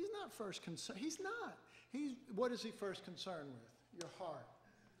 He's not first concerned. He's not. What is He first concerned with? Your heart.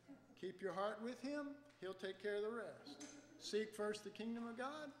 Keep your heart with Him. He'll take care of the rest. Seek first the kingdom of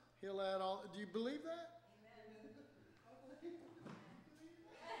God. He'll add all. Do you believe that?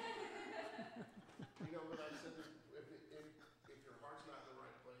 What I said, if your heart's not in the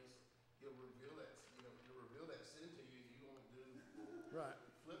right place, He'll reveal that. He'll reveal that sin to you. You won't do right.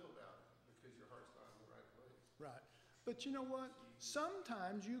 Flip about it because your heart's not in the right place. Right. But you know what?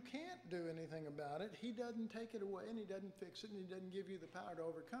 Sometimes you can't do anything about it. He doesn't take it away, and He doesn't fix it, and He doesn't give you the power to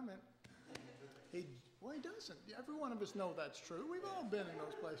overcome it. He doesn't. Every one of us know that's true. We've all been in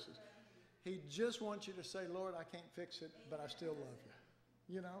those places. He just wants you to say, Lord, I can't fix it, but I still love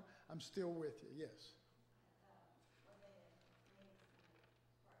you. I'm still with you. Yes.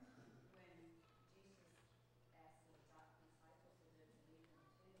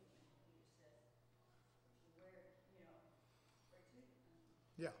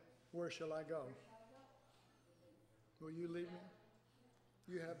 Yeah. Where shall I go? Will you lead me?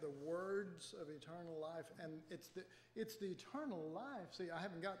 You have the words of eternal life, and it's the eternal life. See, I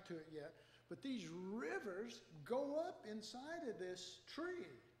haven't got to it yet, but these rivers go up inside of this tree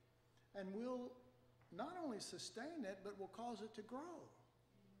and will not only sustain it, but will cause it to grow.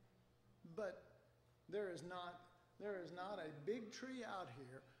 But there is not a big tree out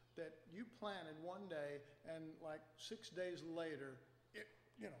here that you planted one day and like 6 days later,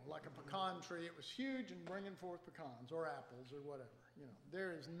 like a pecan tree, it was huge and bringing forth pecans or apples or whatever.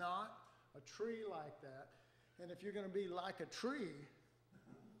 There is not a tree like that. And if you're going to be like a tree,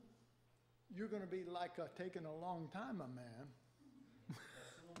 you're going to be like taking a long time, a man.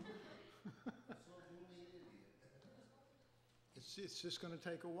 It's just going to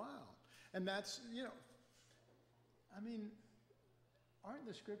take a while. And that's, aren't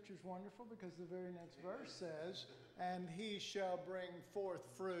the scriptures wonderful? Because the very next verse says, and he shall bring forth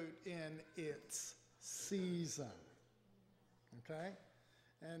fruit in its season. Okay?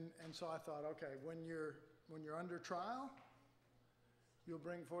 And so I thought, okay, when you're under trial, you'll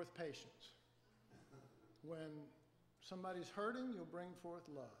bring forth patience. When somebody's hurting, you'll bring forth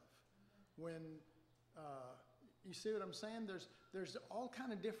love. When you see what I'm saying? There's all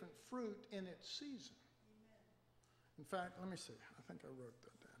kind of different fruit in its season. In fact, let me see. I think I wrote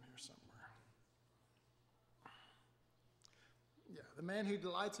that down here somewhere. Yeah, the man who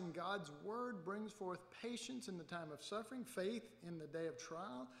delights in God's word brings forth patience in the time of suffering, faith in the day of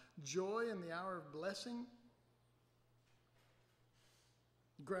trial, joy in the hour of blessing,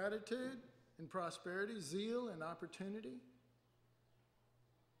 gratitude in prosperity, zeal in opportunity.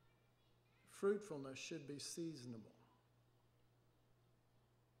 Fruitfulness should be seasonable.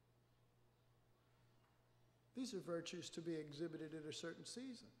 These are virtues to be exhibited at a certain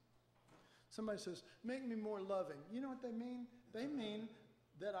season. Somebody says, make me more loving. You know what they mean? They mean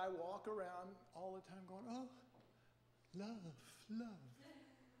that I walk around all the time going, oh, love.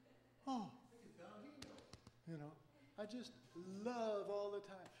 Oh, I just love all the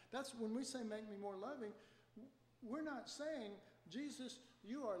time. That's when we say make me more loving, we're not saying, Jesus,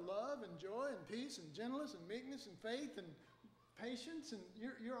 you are love and joy and peace and gentleness and meekness and faith and patience, and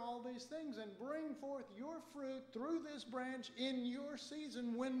you're all these things, and bring forth your fruit through this branch in your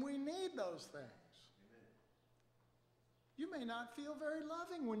season when we need those things. Amen. You may not feel very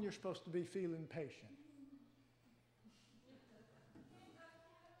loving when you're supposed to be feeling patient.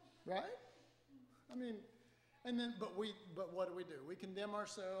 right? I mean, and then, but what do? We condemn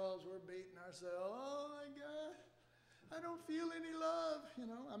ourselves. We're beating ourselves. Oh my God, I don't feel any love. You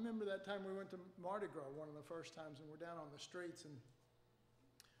know, I remember that time we went to Mardi Gras, one of the first times, and we're down on the streets, and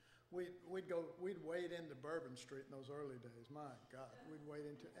we'd wade into Bourbon Street in those early days. My God, we'd wade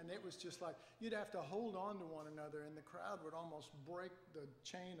into, and it was just like you'd have to hold on to one another, and the crowd would almost break the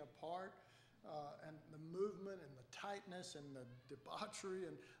chain apart, and the movement and the tightness and the debauchery,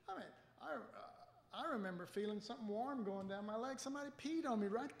 and I mean, I remember feeling something warm going down my leg. Somebody peed on me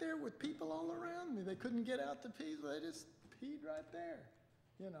right there with people all around me. They couldn't get out to pee, so they just peed right there,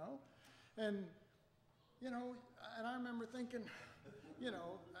 you know, and I remember thinking, you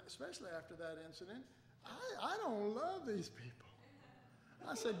know, especially after that incident, I don't love these people.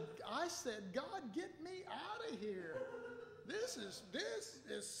 I said, God, get me out of here. This is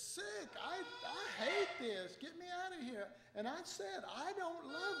sick. I hate this. Get me out of here. And I said, I don't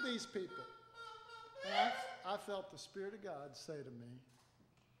love these people. And I felt the Spirit of God say to me,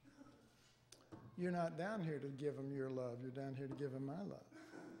 you're not down here to give them your love. You're down here to give them my love.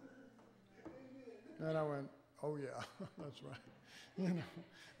 And I went, oh yeah, that's right. You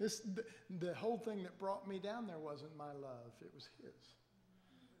know, the whole thing that brought me down there wasn't my love. It was His.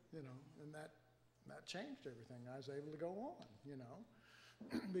 You know, and that changed everything. I was able to go on, you know,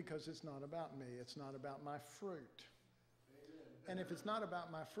 because it's not about me. It's not about my fruit. And if it's not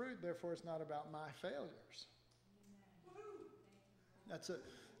about my fruit, therefore it's not about my failures.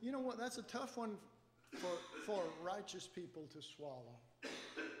 You know what? That's a tough one for righteous people to swallow.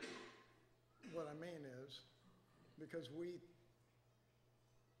 What I mean is, because we're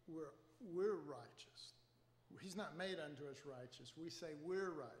righteous. He's not made unto us righteous. We say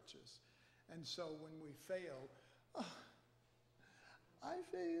we're righteous. And so when we fail, oh, I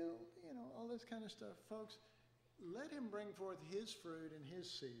failed, you know, all this kind of stuff. Folks, let Him bring forth His fruit in His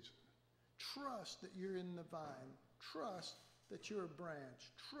season. Trust that you're in the vine. Trust that you're a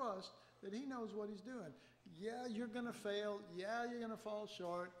branch. Trust that He knows what He's doing. Yeah, you're going to fail. Yeah, you're going to fall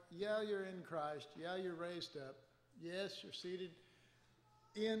short. Yeah, you're in Christ. Yeah, you're raised up. Yes, you're seated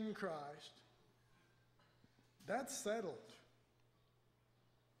in Christ. That's settled.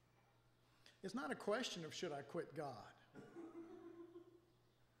 It's not a question of should I quit God.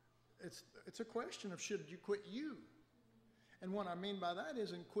 It's a question of should you quit you. And what I mean by that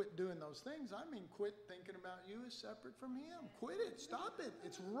isn't quit doing those things. I mean quit thinking about you as separate from Him. Quit it. Stop it.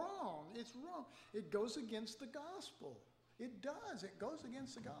 It's wrong. It's wrong. It goes against the gospel. It does. It goes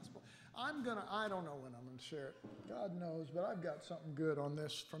against the gospel. I don't know when I'm going to share it. God knows, but I've got something good on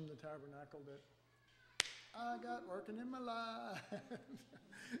this from the tabernacle that I got working in my life.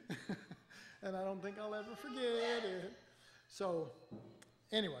 And I don't think I'll ever forget it. So,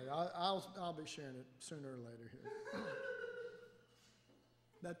 anyway, I'll be sharing it sooner or later here.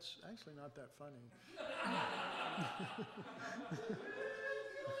 That's actually not that funny.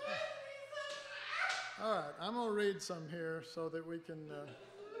 All right, I'm going to read some here so that we can...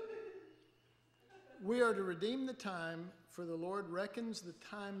 We are to redeem the time, for the Lord reckons the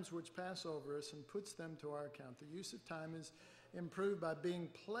times which pass over us and puts them to our account. The use of time is improved by being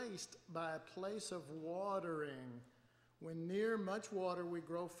placed by a place of watering. When near much water, we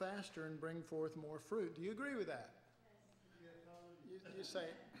grow faster and bring forth more fruit. Do you agree with that? You say,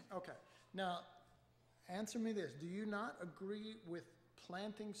 okay. Now, answer me this. Do you not agree with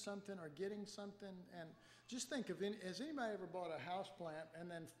planting something or getting something? And just think of, has anybody ever bought a house plant and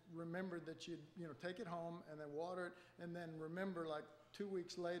then remembered that you'd take it home and then water it and then remember like 2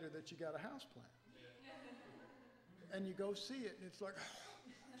 weeks later that you got a house plant? And you go see it and it's like,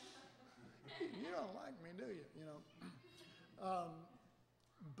 you don't like me, do you? You know.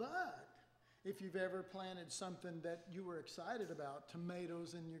 But if you've ever planted something that you were excited about,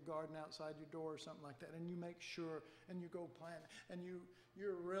 tomatoes in your garden outside your door or something like that, and you make sure, and you go plant, and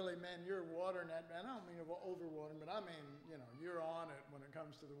you're really, man, you're watering that, man, I don't mean over-watering, but I mean, you're on it when it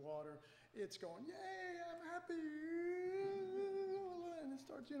comes to the water. It's going, yay, I'm happy. And it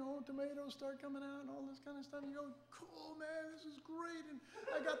starts, tomatoes start coming out and all this kind of stuff. And you go, cool, man, this is great. And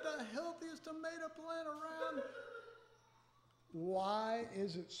I got the healthiest tomato plant around. Why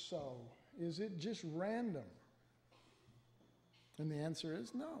is it so? Is it just random? And the answer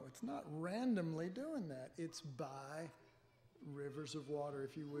is no, it's not randomly doing that. It's by rivers of water,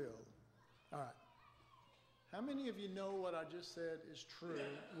 if you will. All right. How many of you know what I just said is true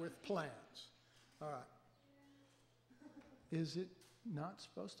with plants? All right. Is it not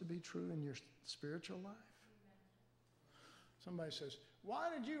supposed to be true in your spiritual life? Somebody says, why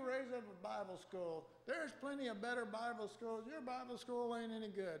did you raise up a Bible school? There's plenty of better Bible schools. Your Bible school ain't any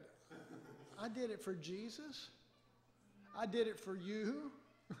good. I did it for Jesus. I did it for you.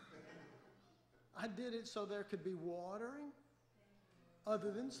 I did it so there could be watering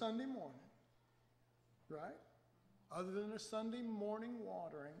other than Sunday morning, right? Other than a Sunday morning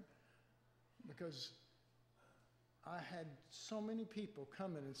watering, because I had so many people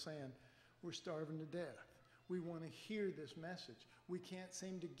coming and saying, we're starving to death. We want to hear this message. We can't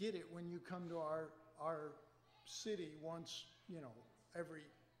seem to get it when you come to our city once, every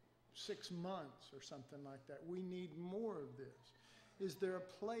 6 months or something like that. We need more of this. Is there a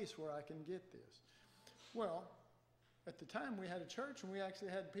place where I can get this? Well, at the time we had a church and we actually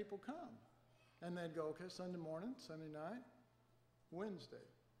had people come. And they'd go, okay, Sunday morning, Sunday night, Wednesday.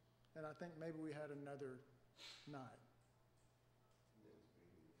 And I think maybe we had another night.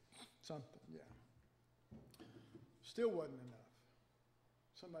 Something, yeah. Still wasn't enough.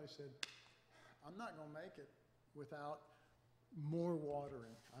 Somebody said, I'm not going to make it without more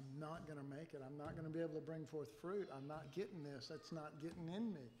watering. I'm not going to make it. I'm not going to be able to bring forth fruit. I'm not getting this. That's not getting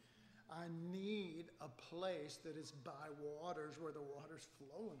in me. I need a place that is by waters where the water's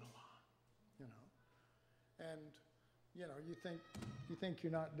flowing a lot, And, you think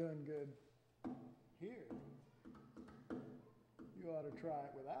you're not doing good here. You ought to try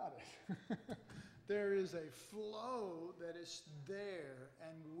it without it. There is a flow that is there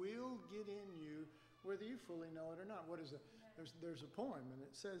and will get in you whether you fully know it or not. What is it? There's a poem and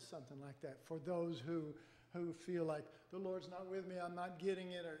it says something like that. For those who feel like the Lord's not with me, I'm not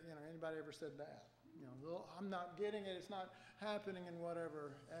getting it, or anybody ever said that? I'm not getting it, it's not happening and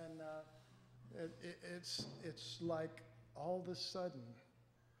whatever. And it's like all of a sudden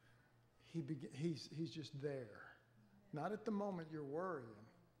he's just there. Not at the moment you're worrying,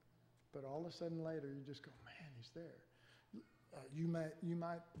 but all of a sudden later you just go, man, he's there. You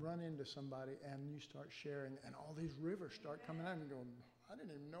might run into somebody and you start sharing and all these rivers start coming out and you go, I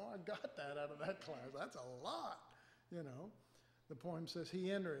didn't even know I got that out of that class. That's a lot, The poem says,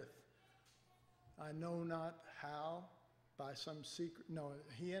 he entereth, I know not how, by some secret, no,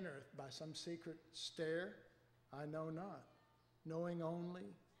 he entereth by some secret stair, I know not, knowing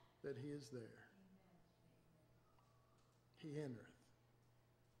only that he is there. He entereth.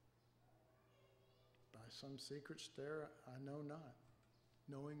 By some secret stair I know not,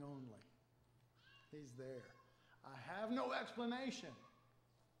 knowing only. He's there. I have no explanation.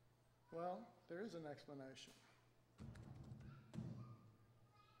 Well, there is an explanation.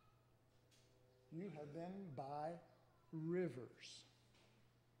 You have been by rivers,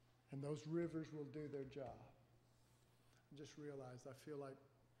 and those rivers will do their job. I just realized I feel like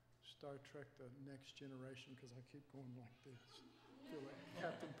Star Trek The Next Generation because I keep going like this. I feel like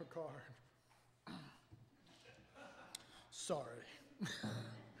Captain Picard. Sorry.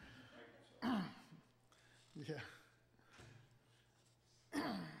 Yeah.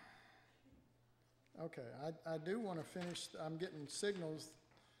 Okay, I do want to finish. I'm getting signals.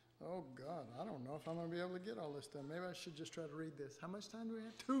 Oh, God, I don't know if I'm going to be able to get all this done. Maybe I should just try to read this. How much time do we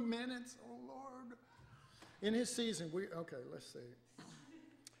have? 2 minutes? Oh, Lord. In his season, okay, let's see.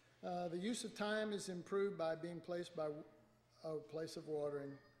 The use of time is improved by being placed by a place of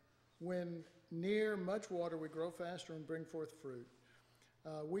watering. When near much water, we grow faster and bring forth fruit.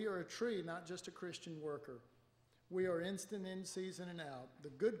 We are a tree, not just a Christian worker. We are instant in season and out. The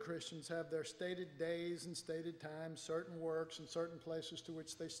good Christians have their stated days and stated times, certain works and certain places to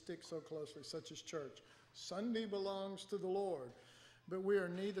which they stick so closely, such as church. Sunday belongs to the Lord. But we are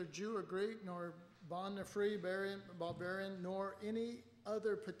neither Jew or Greek, nor bond or free, barbarian, nor any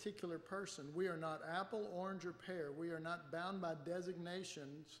other particular person. We are not apple, orange, or pear. We are not bound by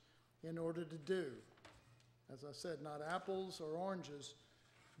designations in order to do. As I said, not apples or oranges,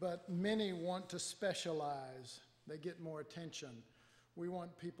 but many want to specialize. They get more attention. We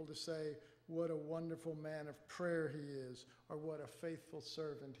want people to say, what a wonderful man of prayer he is, or what a faithful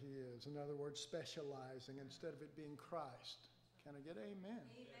servant he is. In other words, specializing instead of it being Christ. Can I get amen?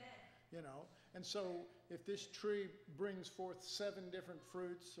 Amen. And so if this tree brings forth 7 different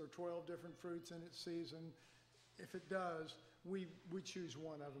fruits or 12 different fruits in its season, if it does, we choose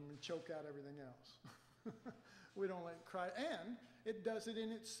one of them and choke out everything else. We don't let Christ, and it does it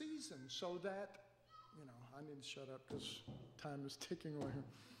in its season so that, I need to shut up because time is ticking away here.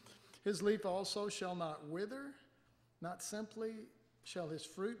 His leaf also shall not wither, not simply shall his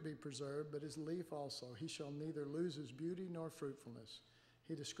fruit be preserved, but his leaf also. He shall neither lose his beauty nor fruitfulness.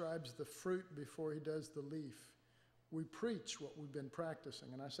 He describes the fruit before he does the leaf. We preach what we've been practicing,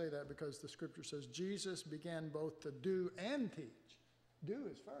 and I say that because the scripture says Jesus began both to do and teach. Do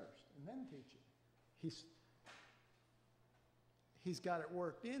is first, and then teach it. He's got it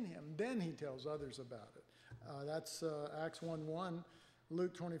worked in him, then he tells others about it. That's Acts 1:1.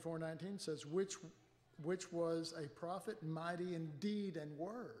 Luke 24:19 says, which was a prophet mighty in deed and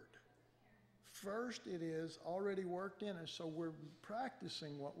word, first it is already worked in us, so we're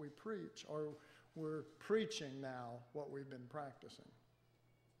practicing what we preach, or we're preaching now what we've been practicing.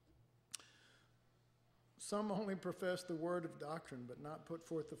 Some only profess the word of doctrine, but not put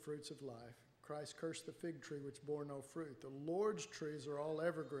forth the fruits of life. Christ cursed the fig tree which bore no fruit. The Lord's trees are all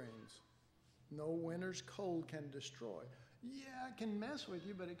evergreens. No winter's cold can destroy. Yeah, it can mess with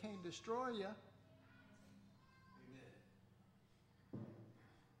you, but it can't destroy you.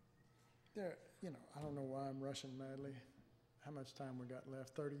 There, I don't know why I'm rushing madly. How much time we got left?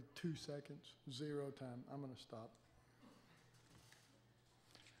 32 seconds, 0 time. I'm going to stop.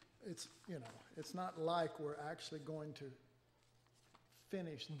 It's not like we're actually going to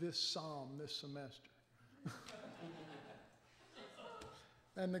finish this psalm this semester.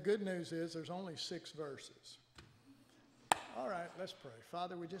 And the good news is there's only 6 verses. All right, let's pray.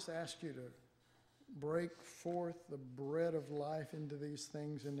 Father, we just ask you to break forth the bread of life into these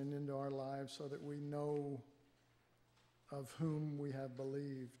things and into our lives so that we know of whom we have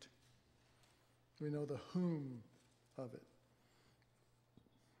believed. We know the whom of it,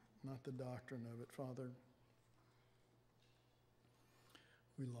 not the doctrine of it, Father.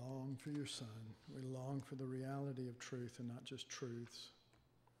 We long for your Son. We long for the reality of truth and not just truths.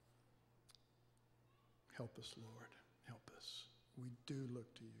 Help us, Lord. Help us. We do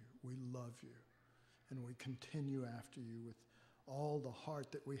look to you. We love you. And we continue after you with all the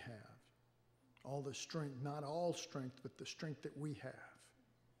heart that we have, all the strength, not all strength, but the strength that we have.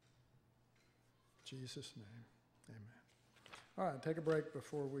 In Jesus' name, amen. All right, take a break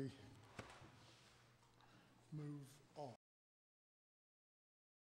before we move.